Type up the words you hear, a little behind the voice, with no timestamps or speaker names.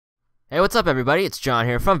Hey, what's up everybody? It's John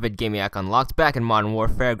here from VidGamiac Unlocked, back in Modern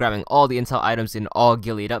Warfare, grabbing all the intel items in all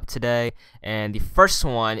Ghillied up today. And the first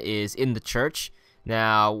one is in the church.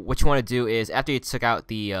 Now, what you want to do is, after you took out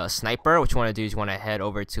the sniper, what you want to do is you want to head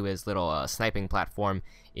over to his little sniping platform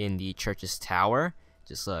in the church's tower.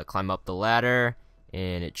 Just climb up the ladder,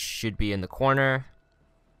 and it should be in the corner.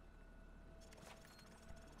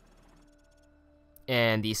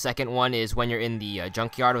 And the second one is when you're in the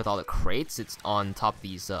junkyard with all the crates. It's on top of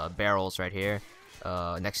these barrels right here,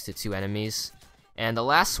 next to two enemies. And the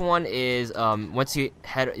last one is once you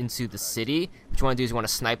head into the city, what you want to do is you want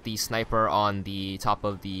to snipe the sniper on the top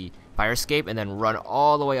of the fire escape and then run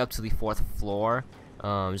all the way up to the 4th floor.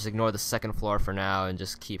 Just ignore the 2nd floor for now and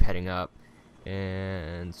just keep heading up.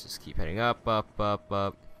 And just keep heading up,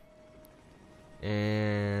 up.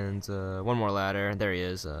 And one more ladder. There he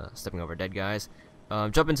is, stepping over dead guys.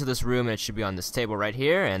 Jump into this room and it should be on this table right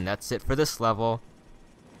here, and that's it for this level.